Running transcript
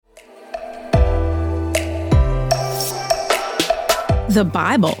The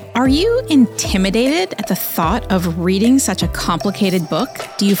Bible. Are you intimidated at the thought of reading such a complicated book?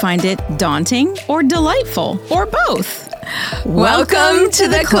 Do you find it daunting or delightful or both? Welcome to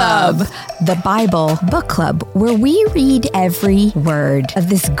the club, the Bible Book Club, where we read every word of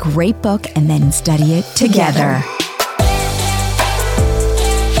this great book and then study it together.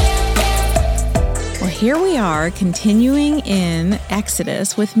 Well, here we are continuing in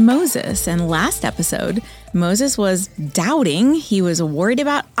Exodus with Moses. And last episode, Moses was doubting. He was worried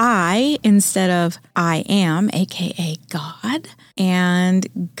about I instead of I am, aka God.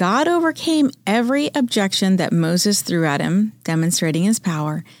 And God overcame every objection that Moses threw at him, demonstrating his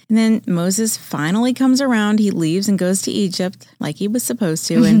power. And then Moses finally comes around. He leaves and goes to Egypt like he was supposed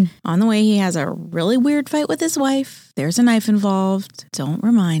to. And on the way, he has a really weird fight with his wife. There's a knife involved. Don't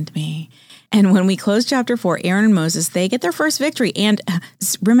remind me. And when we close chapter 4, Aaron and Moses, they get their first victory. And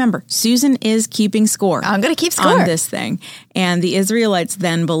remember, Susan is keeping score. I'm going to keep score on this thing. And the Israelites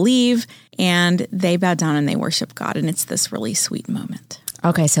then believe, and they bow down and they worship God. And it's this really sweet moment.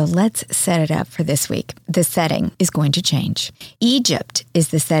 Okay, so let's set it up for this week. The setting is going to change. Egypt is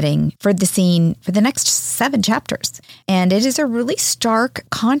the setting for the scene for the next 7 chapters. And it is a really stark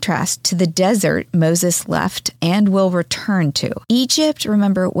contrast to the desert Moses left and will return to. Egypt,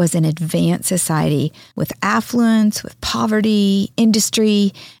 remember, was an advanced society with affluence, with poverty,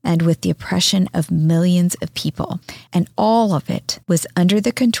 industry, and with the oppression of millions of people. And all of it was under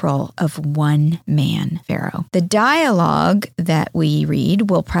the control of one man, Pharaoh. The dialogue that we read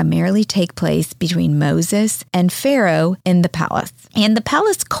will primarily take place between Moses and Pharaoh in the palace. And the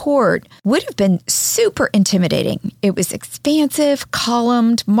palace court would have been super intimidating. It was expansive,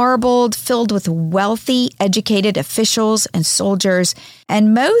 columned, marbled, filled with wealthy, educated officials and soldiers.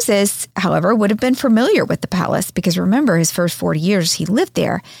 And Moses, however, would have been familiar with the palace because remember, his first 40 years he lived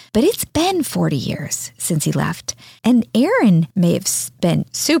there. But it's been 40 years since he left. And Aaron may have been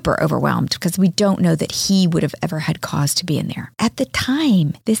super overwhelmed because we don't know that he would have ever had cause to be in there. At the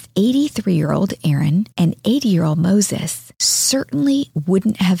time, this 83-year-old Aaron and 80-year-old Moses certainly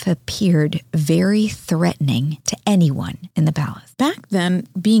wouldn't have appeared very threatening to anyone in the palace. Back then,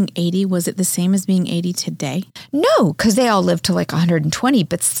 being 80, was it the same as being 80 today? No, because they all lived to like 120,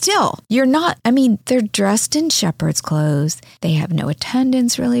 but still, they're dressed in shepherd's clothes. They have no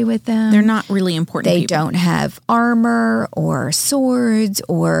attendants really with them. They're not really important They people. don't have armor or swords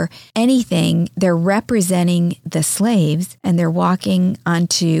or anything. They're representing the slaves and they're walking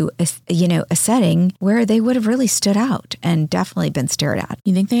onto a setting where they would have really stood out and definitely been stared at.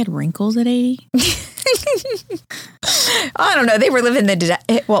 You think they had wrinkles at 80? I don't know. They were living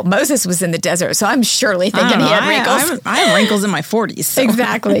Moses was in the desert, so I'm surely thinking he had wrinkles. I have wrinkles in my 40s. So.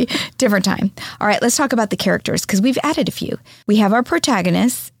 Exactly. Different time. All right, let's talk about the characters because we've added a few. We have our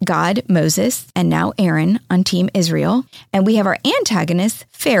protagonists, God, Moses, and now Aaron on Team Israel. And we have our antagonists,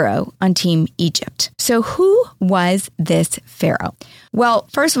 Pharaoh, on Team Egypt. So who was this Pharaoh? Well,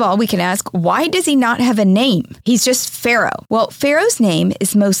 first of all, we can ask, why does he not have a name? He's just Pharaoh. Well, Pharaoh's name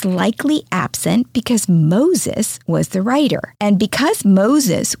is most likely absent because Moses was the writer. And because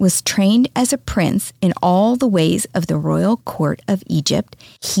Moses was trained as a prince in all the ways of the royal court of Egypt,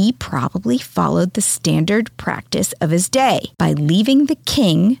 he probably followed the standard practice of his day by leaving the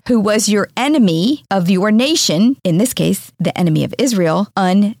king, who was your enemy of your nation, in this case, the enemy of Israel,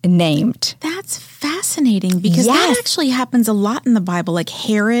 unnamed. That's fascinating because that actually happens a lot in the Bible, like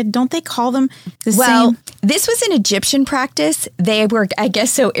Herod. Don't they call them the same? Well, this was an Egyptian practice. They were, I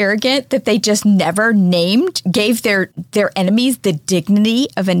guess, so arrogant that they just never gave their enemies the dignity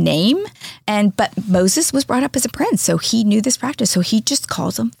of a name. But Moses was brought up as a prince, so he knew this practice. So he just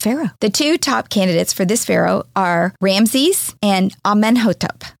calls him Pharaoh. The 2 top candidates for this Pharaoh are Ramses and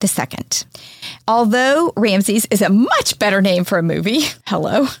Amenhotep II. Although Ramses is a much better name for a movie.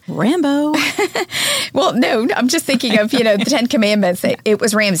 Hello. Rambo. Well, no, I'm just thinking of, the 10 Commandments. It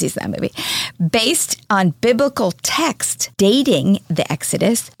was Ramses, that movie. Based on biblical text dating the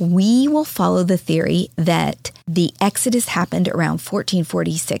Exodus, we will follow the theory that the Exodus happened around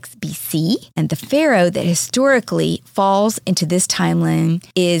 1446 BC, and the Pharaoh that historically falls into this timeline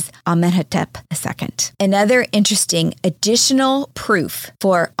is Amenhotep II. Another interesting additional proof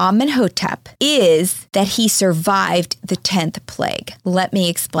for Amenhotep is that he survived the 10th plague. Let me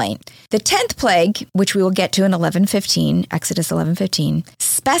explain. The 10th plague, which we will get to in Exodus 11:15,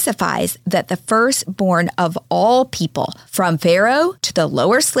 specifies that the firstborn of all people, from Pharaoh to the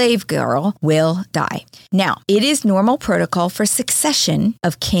lower slave girl, will die. Now, it is normal protocol for succession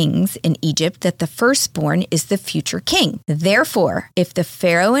of kings in Egypt that the firstborn is the future king. Therefore, if the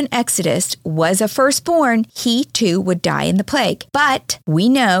Pharaoh in Exodus was a firstborn, he too would die in the plague. But we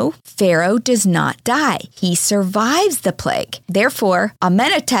know Pharaoh does not die. He survives the plague. Therefore,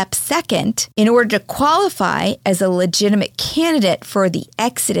 Amenhotep II, in order to qualify as a legitimate candidate for the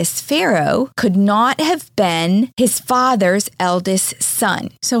Exodus Pharaoh, could not have been his father's eldest son.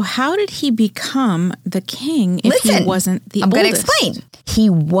 So how did he become the king if he wasn't the oldest? I'm going to explain. He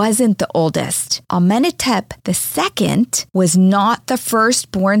wasn't the oldest. Amenhotep II was not the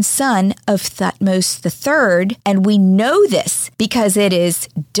firstborn son of Thutmose III, and we know this because it is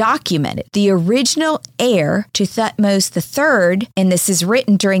documented. The original heir to Thutmose III, and this is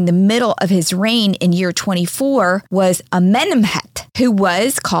written during the middle of his reign in year 24, was Amenemhet, who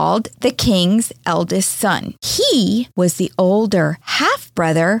was called the king's eldest son. He was the older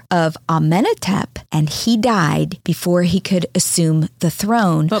half-brother of Amenhotep, and he died before he could assume the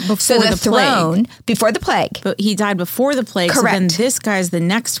throne. But before the plague. Before the plague. But he died before the plague. Correct. So then this guy's the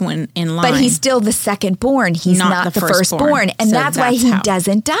next one in line. But he's still the second born. He's not the firstborn. And so that's why he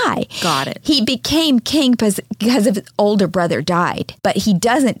doesn't die. Got it. He became king because his older brother died. But he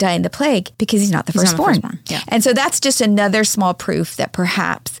doesn't die in the plague because he's not the firstborn. Yeah. And so that's just another small proof that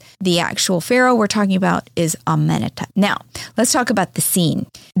perhaps the actual Pharaoh we're talking about is Amenhotep. Now, let's talk about the scene.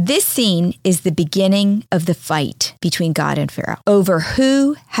 This scene is the beginning of the fight between God and Pharaoh over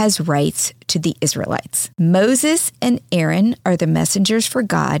who has rights to the Israelites. Moses and Aaron are the messengers for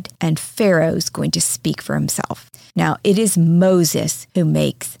God, and Pharaoh's going to speak for himself. Now, it is Moses who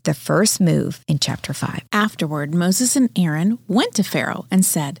makes the first move in chapter 5. Afterward, Moses and Aaron went to Pharaoh and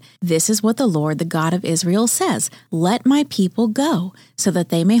said, "This is what the Lord, the God of Israel, says. Let my people go, so that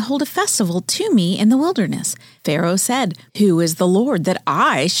they may hold a festival to me in the wilderness." Pharaoh said, "Who is the Lord that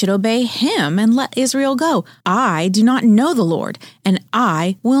I should obey him and let Israel go? I do not know the Lord, and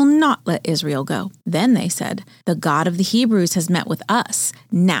I will not let Israel go." Then they said, "The God of the Hebrews has met with us.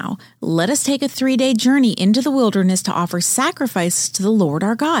 Now, let us take a 3-day journey into the wilderness to offer sacrifices to the Lord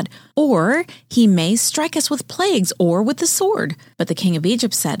our God, or he may strike us with plagues or with the sword." But the king of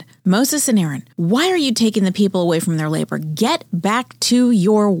Egypt said, "Moses and Aaron, why are you taking the people away from their labor? Get back to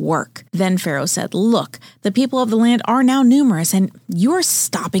your work." Then Pharaoh said, "Look, the people of the land are now numerous, and you're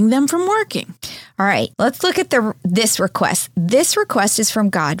stopping them from working." All right, let's look at this request. This request is from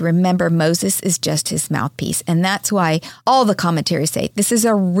God. Remember, Moses is just his mouthpiece, and that's why all the commentaries say this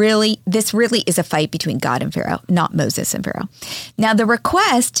really is a fight between God and Pharaoh, not Moses and Pharaoh. Now, the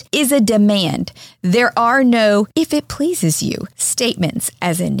request is a demand. There are no "if it pleases you" statements,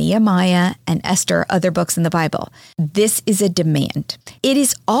 as in Nehemiah and Esther, other books in the Bible. This is a demand. It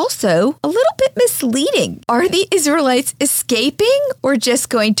is also a little bit misleading. Are the Israelites escaping or just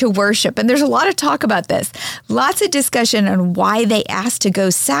going to worship? And there's a lot of talk about this. Lots of discussion on why they asked to go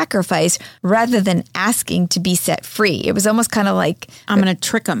sacrifice rather than asking to be set free. It was almost kind of like, I'm going to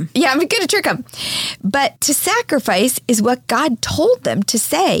trick them. Yeah, I'm going to trick them. But to sacrifice is what God told them to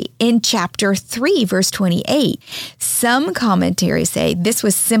say in chapter 3, verse 28. Some commentaries say this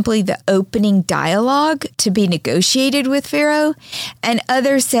was simply the opening dialogue to be negotiated with Pharaoh, and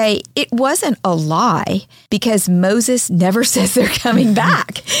others say it wasn't a lie because Moses never says they're coming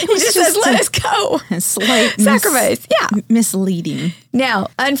back. He just says, "Let us go." A slight sacrifice. misleading. Now,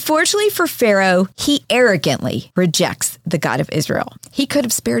 unfortunately for Pharaoh, he arrogantly rejects the God of Israel. He could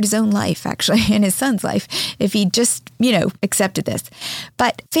have spared his own life, actually, and his son's life, if he just, accepted this.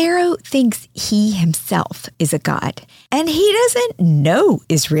 But Pharaoh thinks he himself is a god, and he doesn't know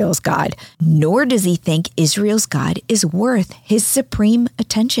Israel's God, nor does he think Israel's God is worth his supreme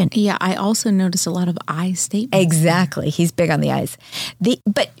attention. Yeah, I also notice a lot of I statements. Exactly. He's big on the eyes.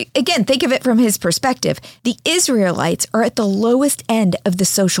 But again, think of it from his perspective. The Israelites are at the lowest end of the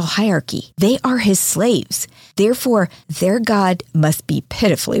social hierarchy. They are his slaves. Therefore, their God must be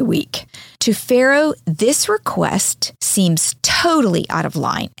pitifully weak. To Pharaoh, this request seems totally out of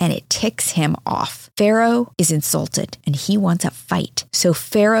line, and it ticks him off. Pharaoh is insulted, and he wants a fight. So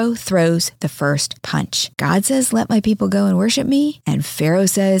Pharaoh throws the first punch. God says, "Let my people go and worship me." And Pharaoh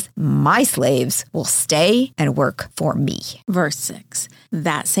says, "My slaves will stay and work for me." Verse 6.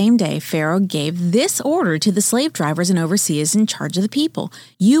 That same day, Pharaoh gave this order to the slave drivers and overseers in charge of the people.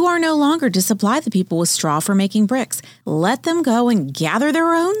 "You are no longer to supply the people with straw for making bricks. Let them go and gather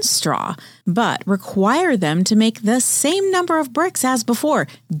their own straw, but require them to make the same number of bricks as before.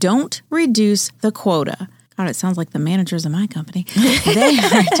 Don't reduce the quota." God, it sounds like the managers of my company. They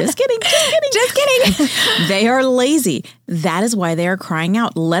are, just kidding. They are lazy. That is why they are crying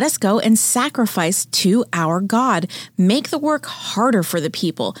out, let us go and sacrifice to our God. Make the work harder for the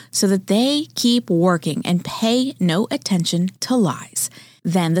people so that they keep working and pay no attention to lies.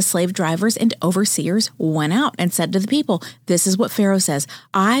 Then the slave drivers and overseers went out and said to the people, this is what Pharaoh says,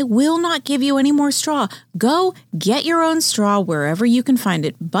 I will not give you any more straw. Go get your own straw wherever you can find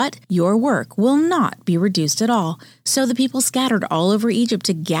it, but your work will not be reduced at all. So the people scattered all over Egypt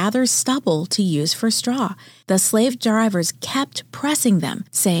to gather stubble to use for straw. The slave drivers kept pressing them,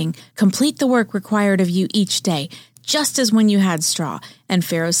 saying, complete the work required of you each day, just as when you had straw. And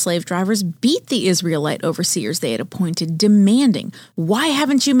Pharaoh's slave drivers beat the Israelite overseers they had appointed, demanding, why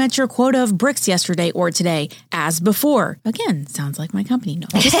haven't you met your quota of bricks yesterday or today as before? Again, sounds like my company. No,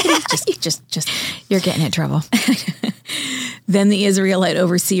 just kidding. just. You're getting in trouble. Then the Israelite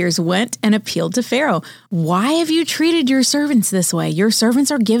overseers went and appealed to Pharaoh. Why have you treated your servants this way? Your servants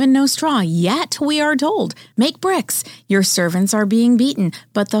are given no straw, yet we are told, make bricks. Your servants are being beaten,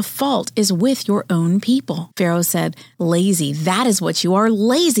 but the fault is with your own people. Pharaoh said, lazy, that is what you are,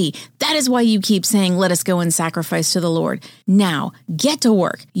 lazy. That is why you keep saying, let us go and sacrifice to the Lord. Now, get to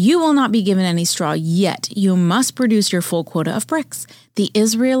work. You will not be given any straw, yet you must produce your full quota of bricks. The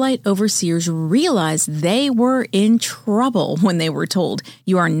Israelite overseers realized they were in trouble when they were told,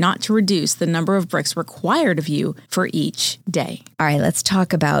 you are not to reduce the number of bricks required of you for each day. All right, let's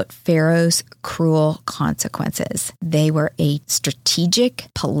talk about Pharaoh's cruel consequences. They were a strategic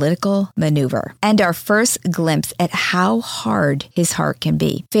political maneuver and our first glimpse at how hard his heart can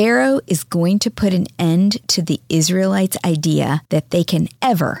be. Pharaoh is going to put an end to the Israelites' idea that they can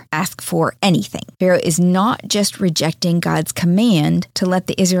ever ask for anything. Pharaoh is not just rejecting God's command to let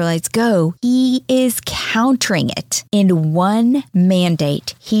the Israelites go, he is countering it. In one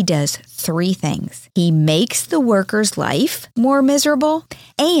mandate, he does three things. He makes the workers' life more miserable,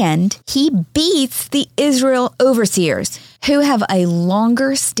 and he beats the Israel overseers, who have a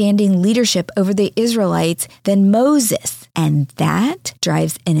longer standing leadership over the Israelites than Moses. And that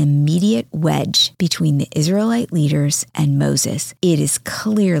drives an immediate wedge between the Israelite leaders and Moses. It is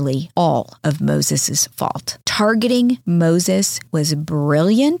clearly all of Moses' fault. Targeting Moses was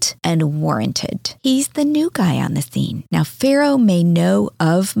brilliant and warranted. He's the new guy on the scene. Now, Pharaoh may know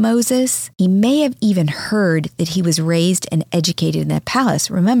of Moses. He may have even heard that he was raised and educated in the palace.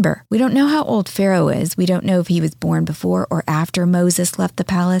 Remember, we don't know how old Pharaoh is. We don't know if he was born before or after Moses left the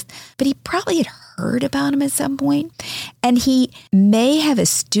palace, but he probably had heard about him at some point. And he may have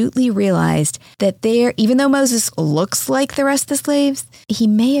astutely realized that even though Moses looks like the rest of the slaves, he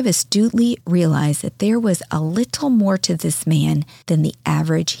may have astutely realized that there was a little more to this man than the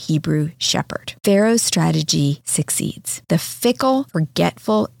average Hebrew shepherd. Pharaoh's strategy succeeds. The fickle,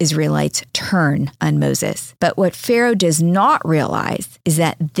 forgetful Israelites turn on Moses. But what Pharaoh does not realize is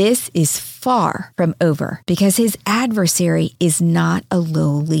that this is far from over, because his adversary is not a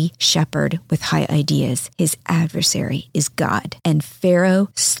lowly shepherd with high ideas. His adversary is God. And Pharaoh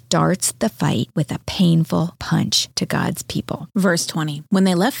starts the fight with a painful punch to God's people. Verse 20, when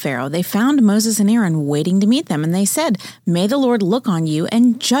they left Pharaoh, they found Moses and Aaron waiting to meet them, and they said, may the Lord look on you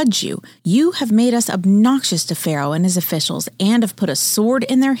and judge you. You have made us obnoxious to Pharaoh and his officials, and have put a sword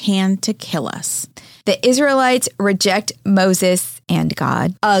in their hand to kill us. The Israelites reject Moses and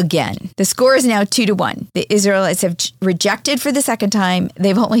God again. The score is now 2-1. The Israelites have rejected for the second time.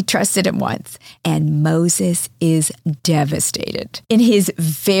 They've only trusted him once. And Moses is devastated. In his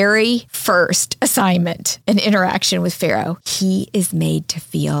very first assignment and interaction with Pharaoh, he is made to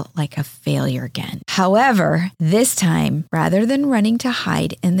feel like a failure again. However, this time, rather than running to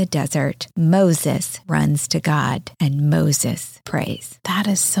hide in the desert, Moses runs to God and Moses prays. That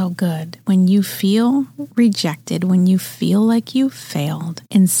is so good. When you feel rejected, when you feel like you failed,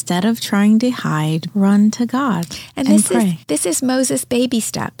 instead of trying to hide, run to God and pray. This is Moses' baby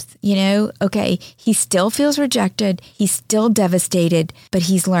steps. Okay, he still feels rejected. He's still devastated, but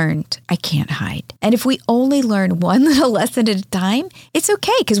he's learned, I can't hide. And if we only learn one little lesson at a time, it's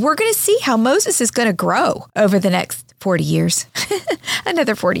okay, because we're going to see how Moses is going to grow over the next 40 years.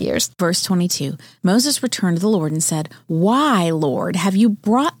 Another 40 years. Verse 22, Moses returned to the Lord and said, why, Lord, have you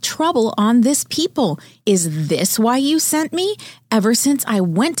brought trouble on this people? Is this why you sent me? Ever since I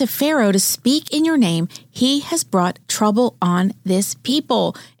went to Pharaoh to speak in your name, he has brought trouble on this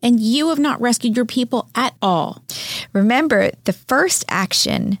people, and you have not rescued your people at all. Remember, the first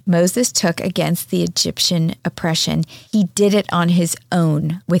action Moses took against the Egyptian oppression, he did it on his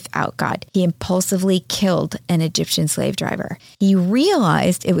own without God. He impulsively killed an Egyptian slave driver. He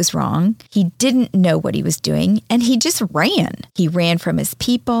realized it was wrong. He didn't know what he was doing, and he just ran. He ran from his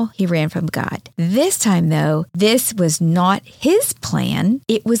people. He ran from God. This time, though, this was not his plan.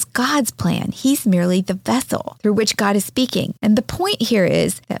 It was God's plan. He's merely the vessel through which God is speaking. And the point here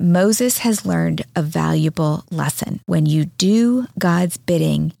is that Moses has learned a valuable lesson. When you do God's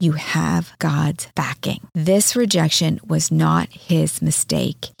bidding, you have God's backing. This rejection was not his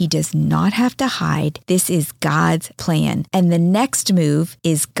mistake. He does not have to hide. This is God's plan. And the next move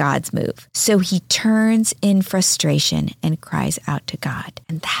is God's move. So he turns in frustration and cries out to God.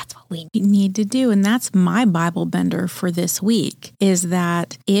 And that's what we need to do. And that's my Bible bender for this week, is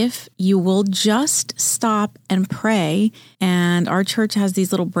that if you will just stop and pray, and our church has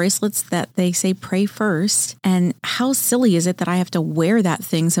these little bracelets that they say pray first. And how silly is it that I have to wear that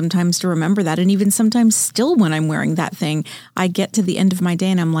thing sometimes to remember that? And even sometimes still when I'm wearing that thing, I get to the end of my day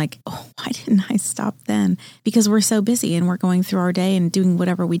and I'm like, oh, why didn't I stop then? Because we're so busy and we're going through our day and doing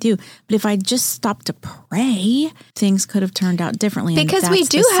whatever we do. But if I just stopped to pray, things could have turned out differently. Because we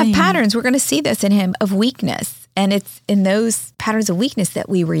do have patterns. We're going to see this in him of weakness. And it's in those patterns of weakness that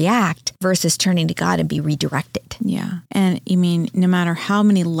we react versus turning to God and be redirected. Yeah. And I mean, no matter how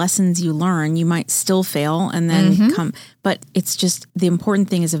many lessons you learn, you might still fail and then come. But it's just the important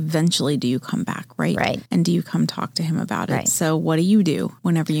thing is eventually do you come back, right? Right. And do you come talk to him about it? Right. So what do you do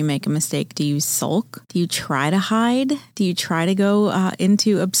whenever you make a mistake? Do you sulk? Do you try to hide? Do you try to go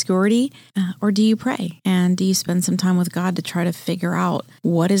into obscurity? Or do you pray? And do you spend some time with God to try to figure out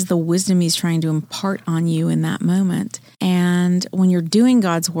what is the wisdom he's trying to impart on you in that moment? And when you're doing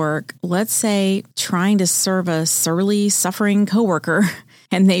God's work, let's say trying to serve a surly, suffering coworker,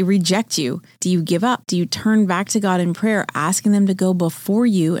 and they reject you. Do you give up? Do you turn back to God in prayer, asking them to go before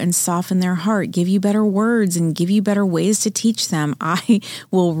you and soften their heart, give you better words and give you better ways to teach them? I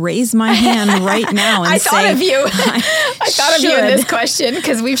will raise my hand right now and I say, thought of you. I thought of you in this question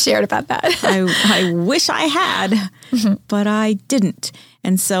because we've shared about that. I wish I had, but I didn't.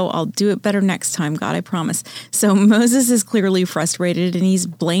 And so I'll do it better next time, God, I promise. So Moses is clearly frustrated and he's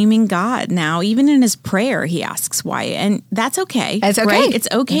blaming God now. Even in his prayer, he asks why. And that's okay. That's okay. Right? It's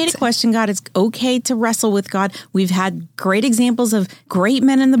okay to question God. It's okay to wrestle with God. We've had great examples of great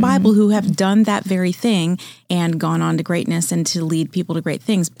men in the Bible who have done that very thing and gone on to greatness and to lead people to great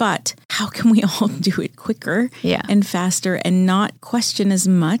things. But how can we all do it quicker and faster and not question as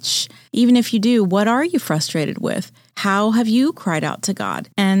much? Even if you do, what are you frustrated with? How have you cried out to God?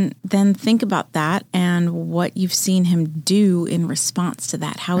 And then think about that and what you've seen him do in response to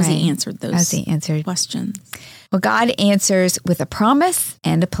that. How has he answered those questions? Well, God answers with a promise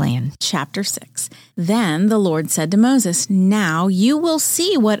and a plan. Chapter 6. Then the Lord said to Moses, "Now you will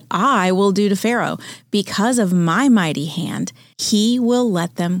see what I will do to Pharaoh. Because of my mighty hand, he will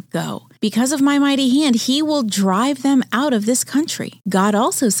let them go. Because of my mighty hand, he will drive them out of this country." God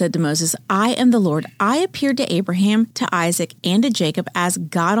also said to Moses, "I am the Lord. I appeared to Abraham, to Isaac, and to Jacob as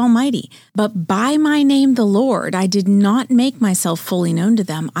God Almighty. But by my name, the Lord, I did not make myself fully known to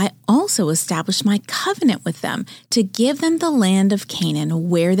them. I also established my covenant with them to give them the land of Canaan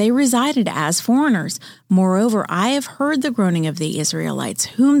where they resided as foreigners. Moreover, I have heard the groaning of the Israelites,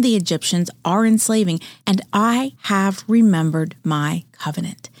 whom the Egyptians are enslaving, and I have remembered my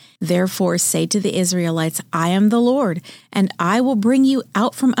covenant. Therefore say to the Israelites, I am the Lord, and I will bring you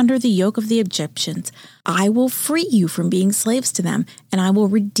out from under the yoke of the Egyptians. I will free you from being slaves to them, and I will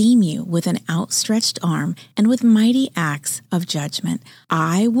redeem you with an outstretched arm and with mighty acts of judgment.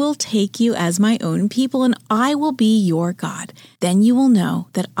 I will take you as my own people, and I will be your God. Then you will know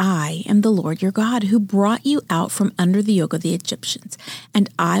that I am the Lord your God, who brought you out from under the yoke of the Egyptians. And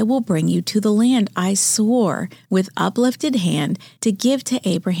I will bring you to the land I swore with uplifted hand to give to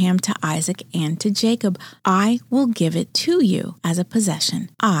Abraham, to Isaac, and to Jacob. I will give it to you as a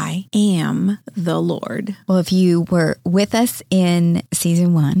possession. I am the Lord." Well, if you were with us in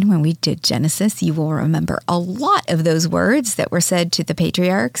season 1 when we did Genesis, you will remember a lot of those words that were said to the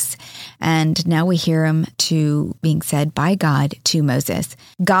patriarchs. And now we hear them being said by God to Moses.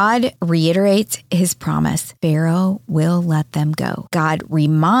 God reiterates his promise. Pharaoh will let them go. God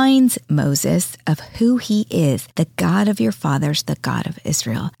reminds Moses of who he is, the God of your fathers, the God of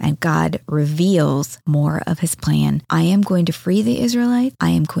Israel. And God reveals more of his plan. I am going to free the Israelites. I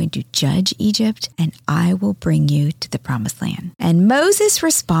am going to judge Egypt, and I will bring you to the promised land. And Moses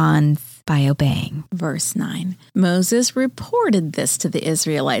responds, by obeying. Verse 9, Moses reported this to the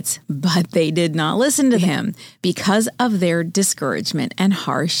Israelites, but they did not listen to him because of their discouragement and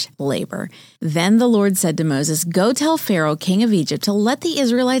harsh labor. Then the Lord said to Moses, "Go tell Pharaoh, king of Egypt, to let the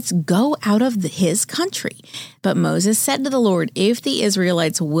Israelites go out of his country." But Moses said to the Lord, "If the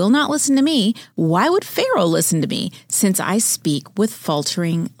Israelites will not listen to me, why would Pharaoh listen to me, since I speak with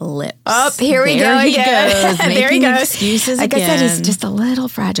faltering lips?" Oh, here we there go he again. goes, There he making goes. excuses like again. I said, he's just a little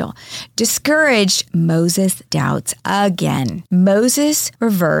fragile. Discouraged, Moses doubts again. Moses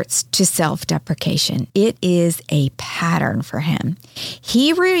reverts to self-deprecation. It is a pattern for him.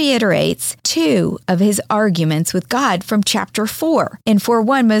 He reiterates 2 of his arguments with God from chapter 4. In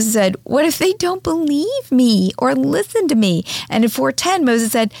 4:1, Moses said, "What if they don't believe me or listen to me?" And in 4:10,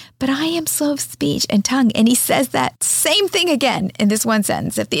 Moses said, "But I am slow of speech and tongue." And he says that same thing again in this one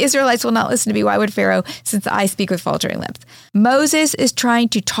sentence. "If the Israelites will not listen to me, why would Pharaoh, since I speak with faltering lips?" Moses is trying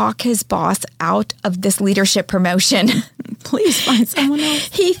to talk his boss out of this leadership promotion. Please find someone else.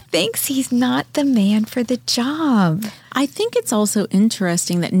 He thinks he's not the man for the job. I think it's also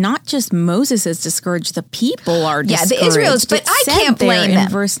interesting that not just Moses is discouraged, the people are discouraged. Yeah, the Israelites, but I can't blame them. In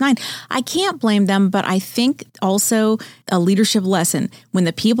verse 9, I can't blame them, but I think also a leadership lesson. When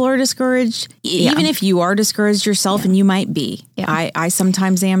the people are discouraged, even if you are discouraged yourself, and you might be, I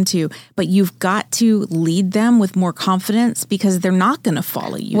sometimes am too, but you've got to lead them with more confidence because they're not going to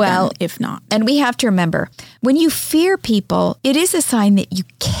follow you then, if not. And we have to remember, when you fear people, it is a sign that you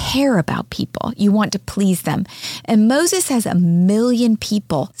care about people. You want to please them. And Moses has 1 million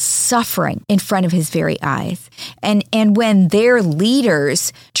people suffering in front of his very eyes. And when their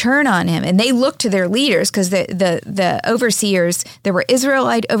leaders turn on him, and they look to their leaders, because the overseers, there were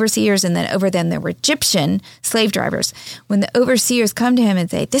Israelite overseers, and then over them there were Egyptian slave drivers. When the overseers come to him and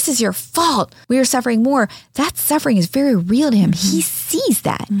say, "This is your fault, we are suffering more," that suffering is very real to him. He sees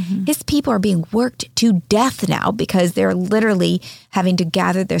that. His people are being worked to death now because they're literally having to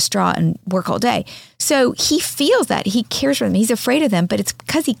gather their straw and work all day. So he feels that. He cares for them. He's afraid of them, but it's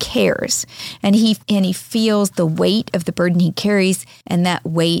because he cares. And he feels the weight of the burden he carries, and that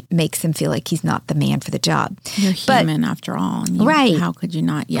weight makes him feel like he's not the man for the job. You're human after all. And right. How could you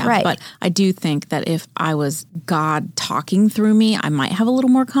not? Yeah. Right. But I do think that if I was God talking through me, I might have a little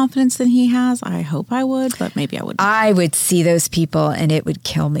more confidence than he has. I hope I would, but maybe I wouldn't. I would see those people and it would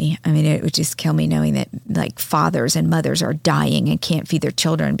kill me. I mean, it would just kill me knowing that like fathers and mothers are dying and can't feed their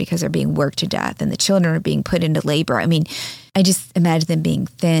children because they're being worked to death, and the children are being put into labor. I mean, I just imagine them being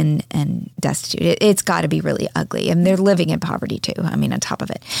thin and destitute. It's got to be really ugly. And they're living in poverty too. I mean, on top of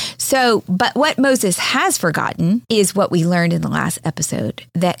it. So, but what Moses has forgotten is what we learned in the last episode,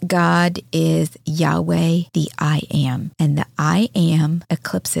 that God is Yahweh, the I am. And the I am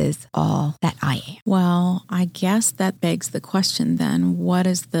eclipses all that I am. Well, I guess that begs the question then, what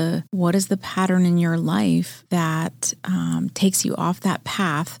is the pattern in your life that takes you off that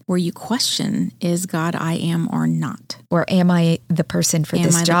path where you question, is God I am or not? Or am I the person for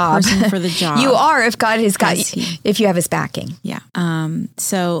this job? Am I the person for the job? You are, if God has got you, if you have his backing. Yeah.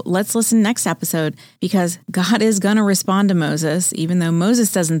 So let's listen next episode, because God is going to respond to Moses, even though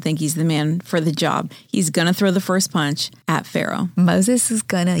Moses doesn't think he's the man for the job. He's going to throw the first punch at Pharaoh. Moses is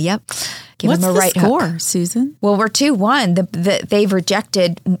going to, give What's him a right the score, hook. Susan? Well, we're 2-1.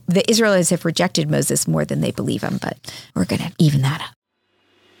 The Israelites have rejected Moses more than they believe him, but we're going to even that up.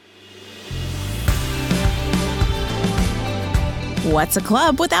 What's a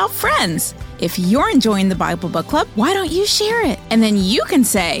club without friends? If you're enjoying the Bible Book Club, why don't you share it? And then you can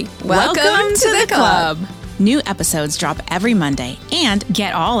say, Welcome to the club. New episodes drop every Monday, and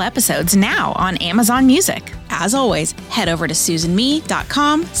get all episodes now on Amazon Music. As always, head over to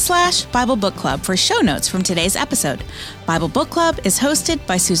susanme.com/Bible Book Club for show notes from today's episode. Bible Book Club is hosted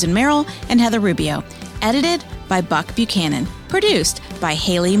by Susan Merrill and Heather Rubio. Edited by Buck Buchanan. Produced by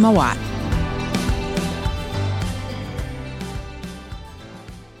Haley Mawat.